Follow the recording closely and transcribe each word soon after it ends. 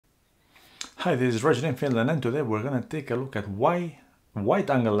Hi, this is Roger in Finland, and today we're gonna take a look at why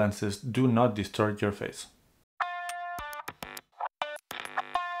wide-angle lenses do not distort your face.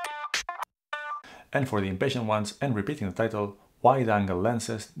 And for the impatient ones, and repeating the title, wide-angle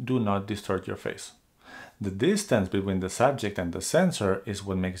lenses do not distort your face. The distance between the subject and the sensor is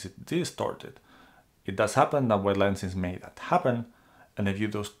what makes it distorted. It does happen that wide lenses make that happen, and if you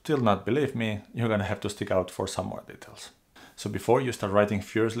do still not believe me, you're gonna have to stick out for some more details. So before you start writing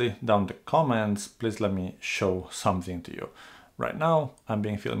furiously down the comments, please let me show something to you. Right now, I'm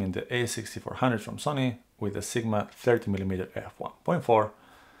being filming the a6400 from Sony with a Sigma 30mm f1.4,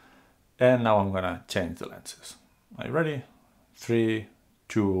 and now I'm gonna change the lenses. Are you ready? 3,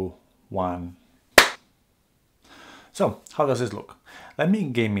 2, 1. So, how does this look? Let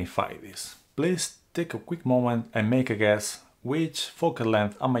me gamify this. Please take a quick moment and make a guess which focal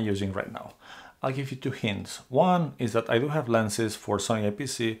length am I using right now. I'll give you 2 hints. One is that I do have lenses for Sony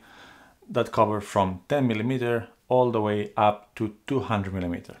aps-c that cover from 10mm all the way up to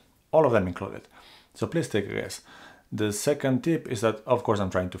 200mm, all of them included. So please take a guess. The second tip is that, of course,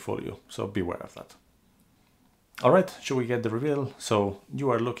 I'm trying to fool you, so beware of that. All right, should we get the reveal? So you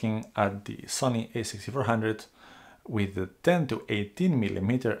are looking at the Sony a6400 with the 10 to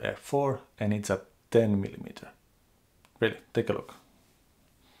 18mm f4, and it's at 10mm. Really, take a look.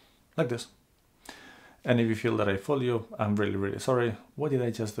 Like this. And if you feel that I fooled you, I'm really sorry. What did I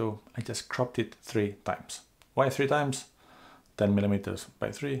just do? I just cropped it 3 times. Why 3 times? 10mm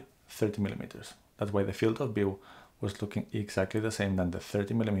by 3, 30mm. That's why the field of view was looking exactly the same than the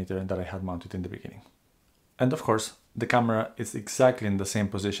 30mm that I had mounted in the beginning. And of course, the camera is exactly in the same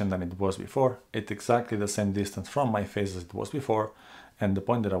position than it was before. It's exactly the same distance from my face as it was before. And the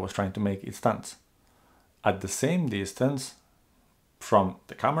point that I was trying to make, it stands. At the same distance from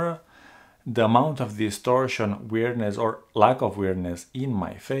the camera, the amount of distortion, weirdness, or lack of weirdness in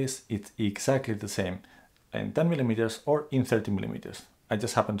my face, it's exactly the same in 10mm or in 30mm. I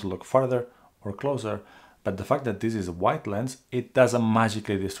just happen to look farther or closer, but the fact that this is a wide lens, it doesn't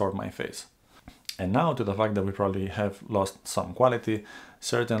magically distort my face. And now to the fact that we probably have lost some quality.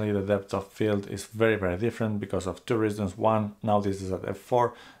 Certainly the depth of field is very different because of 2 reasons. One, now this is at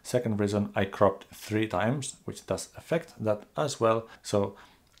f4. Second reason, I cropped 3 times, which does affect that as well. So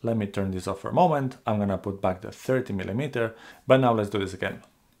let me turn this off for a moment. I'm gonna put back the 30mm, but now let's do this again.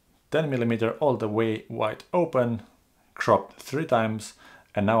 10mm all the way wide open, cropped 3 times,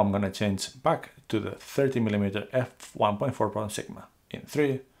 and now I'm gonna change back to the 30mm f1.4 Pro Sigma in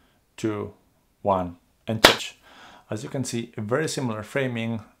 3, 2, 1, and change. As you can see, a very similar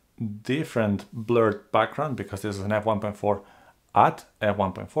framing, different blurred background because this is an f1.4 at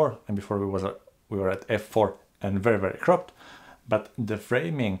f1.4, and before we were at f4 and very cropped. But the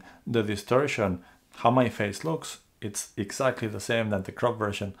framing, the distortion, how my face looks, it's exactly the same than the crop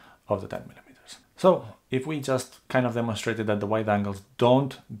version of the 10mm. So if we just kind of demonstrated that the wide angles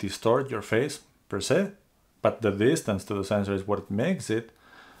don't distort your face per se, but the distance to the sensor is what makes it,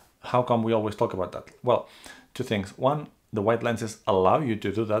 how come we always talk about that? Well, 2 things. One, the wide lenses allow you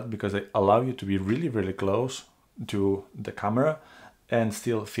to do that because they allow you to be really close to the camera and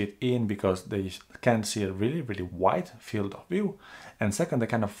still fit in because they can see a really wide field of view. And second, they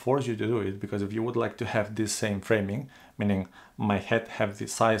kind of force you to do it because if you would like to have this same framing, meaning my head have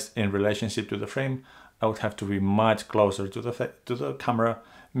this size in relationship to the frame, I would have to be much closer to the camera,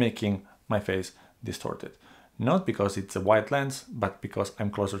 making my face distorted. Not because it's a wide lens, but because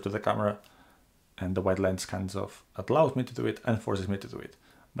I'm closer to the camera and the wide lens kind of allows me to do it and forces me to do it.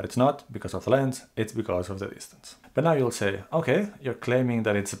 But it's not because of the lens, it's because of the distance. But now you'll say, okay, you're claiming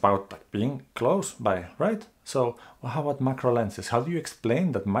that it's about like being close by, right? So well, how about macro lenses? How do you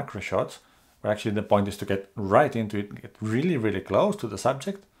explain that macro shots, where actually the point is to get right into it, get really close to the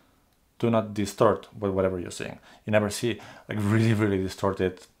subject, do not distort with whatever you're seeing? You never see like really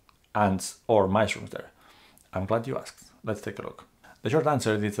distorted ants or mushrooms there. I'm glad you asked. Let's take a look. The short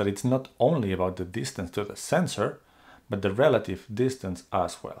answer is that it's not only about the distance to the sensor, but the relative distance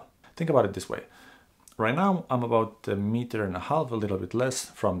as well. Think about it this way. Right now, I'm about 1.5 meters, a little bit less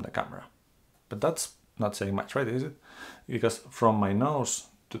from the camera. But that's not saying much, right, is it? Because from my nose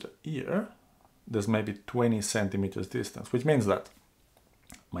to the ear, there's maybe 20 centimeters distance, which means that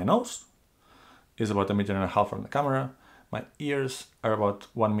my nose is about 1.5 meters from the camera. My ears are about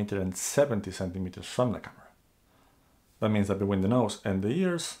 1.70 meters from the camera. That means that between the nose and the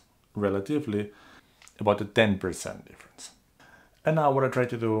ears, relatively, about a 10% difference. And now what I try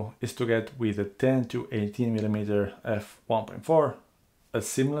to do is to get with a 10 to 18mm f1.4 a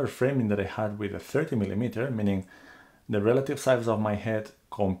similar framing that I had with a 30mm, meaning the relative size of my head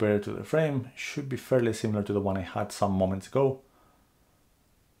compared to the frame should be fairly similar to the one I had some moments ago,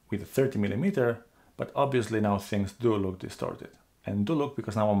 with a 30mm, but obviously now things do look distorted. And do look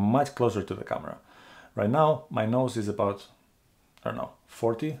because now I'm much closer to the camera. Right now, my nose is about, I don't know,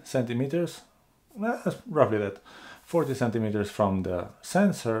 40 centimeters, roughly that, 40 centimeters from the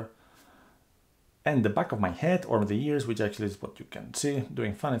sensor, and the back of my head, or the ears, which actually is what you can see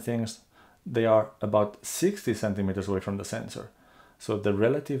doing funny things, they are about 60 centimeters away from the sensor. So the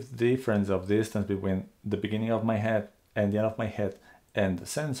relative difference of distance between the beginning of my head and the end of my head and the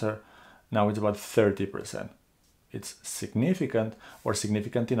sensor, now it's about 30%. It's significant, or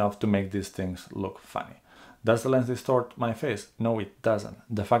significant enough to make these things look funny. Does the lens distort my face? No, it doesn't.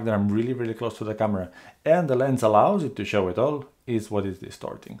 The fact that I'm really, really close to the camera and the lens allows it to show it all is what is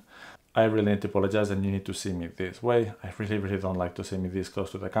distorting. I really need to apologize, and you need to see me this way. I really, really don't like to see me this close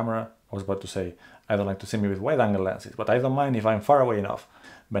to the camera. I was about to say I don't like to see me with wide-angle lenses, but I don't mind if I'm far away enough.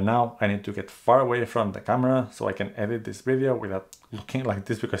 But now I need to get far away from the camera so I can edit this video without looking like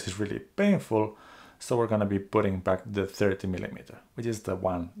this, because it's really painful. So we're gonna be putting back the 30mm, which is the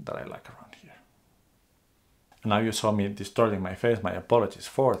one that I like around here. Now you saw me distorting my face, my apologies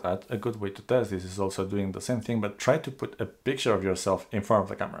for that. A good way to test this is also doing the same thing, but try to put a picture of yourself in front of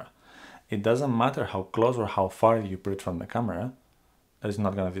the camera. It doesn't matter how close or how far you put it from the camera, it's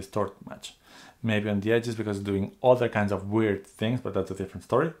not gonna distort much. Maybe on the edges because it's doing other kinds of weird things, but that's a different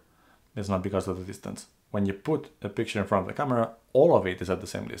story. It's not because of the distance. When you put a picture in front of the camera, all of it is at the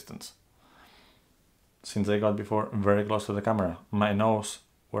same distance. Since I got before very close to the camera, my nose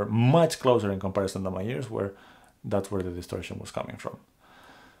were much closer in comparison to my ears, where that's where the distortion was coming from.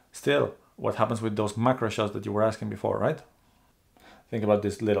 Still, what happens with those macro shots that you were asking before, right? Think about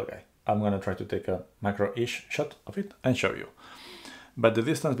this little guy. I'm gonna try to take a macro-ish shot of it and show you. But the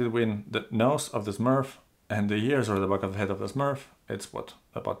distance between the nose of the Smurf and the ears, or the back of the head of the Smurf, it's what,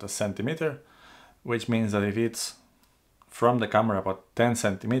 about a centimeter, which means that if it's from the camera about 10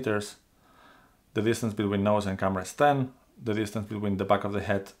 centimeters, the distance between nose and camera is 10, the distance between the back of the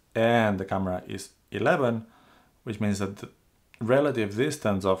head and the camera is 11, which means that the relative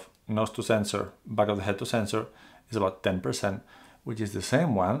distance of nose to sensor, back of the head to sensor, is about 10%, which is the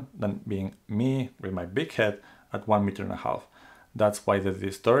same one than being me with my big head at 1.5 meters. That's why the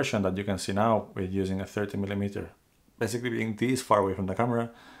distortion that you can see now with using a 30mm, basically being this far away from the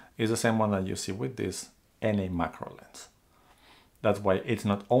camera, is the same one that you see with this and a macro lens. That's why it's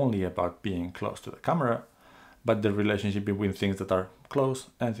not only about being close to the camera, but the relationship between things that are close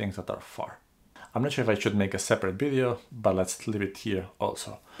and things that are far. I'm not sure if I should make a separate video, but let's leave it here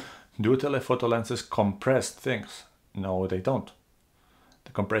also. Do telephoto lenses compress things? No, they don't.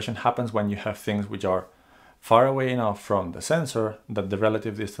 The compression happens when you have things which are far away enough from the sensor that the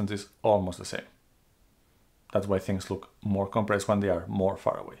relative distance is almost the same. That's why things look more compressed when they are more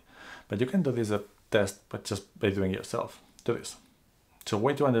far away. But you can do this as a test, but just by doing it yourself. Do this. So a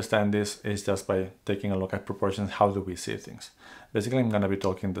way to understand this is just by taking a look at proportions. How do we see things? Basically, I'm going to be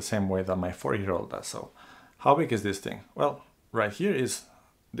talking the same way that my 4-year-old does. So how big is this thing? Well, right here is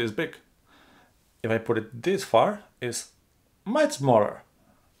this big. If I put it this far, it's much smaller.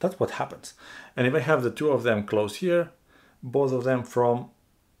 That's what happens. And if I have the two of them close here, both of them from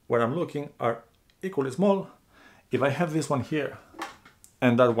where I'm looking are equally small. If I have this one here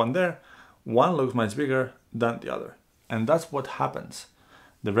and that one there, one looks much bigger than the other. And that's what happens.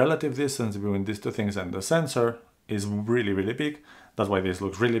 The relative distance between these two things and the sensor is really, really big. That's why this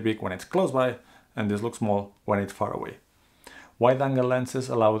looks really big when it's close by, and this looks small when it's far away. Wide-angle lenses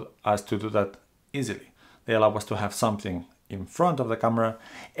allow us to do that easily. They allow us to have something in front of the camera,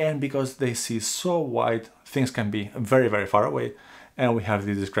 and because they see so wide, things can be very, very far away, and we have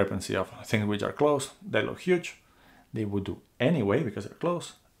the discrepancy of things which are close, they look huge, they would do anyway because they're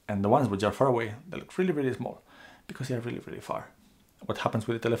close, and the ones which are far away, they look really, really small because they are really, really far. What happens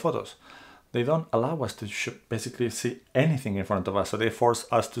with the telephotos? They don't allow us to basically see anything in front of us, so they force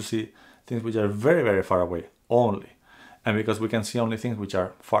us to see things which are very, very far away only. And because we can see only things which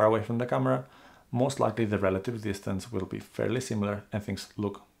are far away from the camera, most likely the relative distance will be fairly similar and things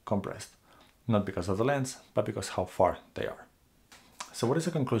look compressed. Not because of the lens, but because how far they are. So what is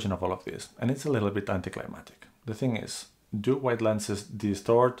the conclusion of all of this? And it's a little bit anticlimactic. The thing is, do wide lenses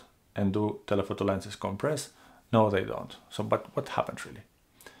distort and do telephoto lenses compress? No, they don't. So, but what happens really?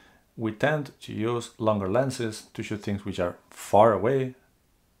 We tend to use longer lenses to shoot things which are far away,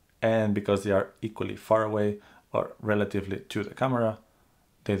 and because they are equally far away or relatively to the camera,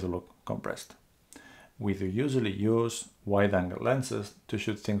 they do look compressed. We do usually use wide-angle lenses to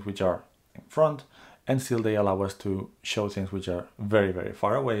shoot things which are in front, and still they allow us to show things which are very, very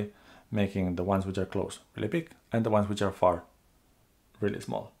far away, making the ones which are close really big and the ones which are far really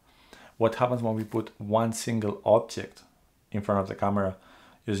small. What happens when we put one single object in front of the camera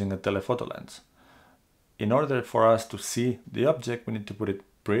using a telephoto lens. In order for us to see the object, we need to put it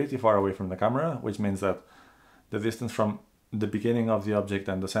pretty far away from the camera, which means that the distance from the beginning of the object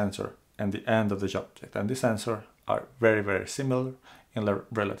and the sensor and the end of the object and the sensor are very, very similar in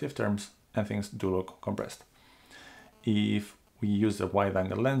relative terms, and things do look compressed. If we use a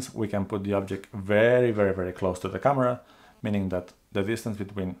wide-angle lens, we can put the object very, very, very close to the camera, meaning that the distance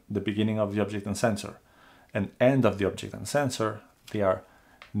between the beginning of the object and sensor and end of the object and sensor, they are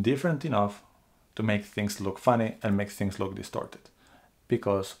different enough to make things look funny and make things look distorted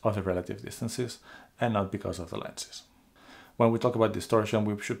because of the relative distances and not because of the lenses. When we talk about distortion,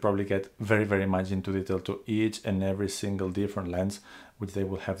 we should probably get very, very much into detail to each and every single different lens, which they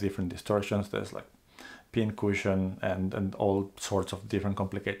will have different distortions. There's like pin cushion and all sorts of different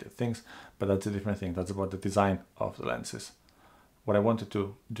complicated things, but that's a different thing. That's about the design of the lenses. What I wanted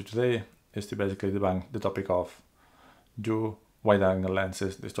to do today is to basically debunk the topic of, do wide-angle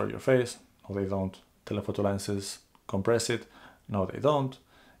lenses distort your face? No, they don't. Telephoto lenses compress it? No, they don't.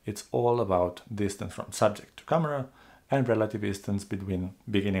 It's all about distance from subject to camera and relative distance between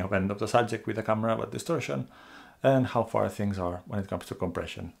beginning and end of the subject with the camera but distortion, and how far things are when it comes to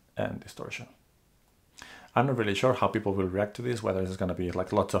compression and distortion. I'm not really sure how people will react to this, whether there's going to be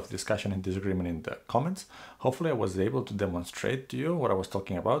like lots of discussion and disagreement in the comments. Hopefully I was able to demonstrate to you what I was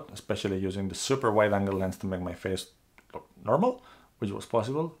talking about, especially using the super wide angle lens to make my face look normal, which was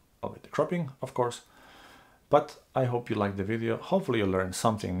possible, with the cropping, of course. But I hope you liked the video. Hopefully you learned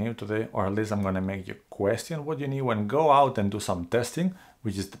something new today, or at least I'm going to make you question what you need when go out and do some testing,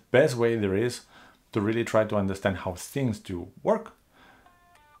 which is the best way there is to really try to understand how things do work.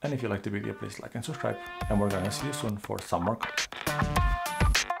 And if you liked the video, please like and subscribe, and we're gonna see you soon for some more content.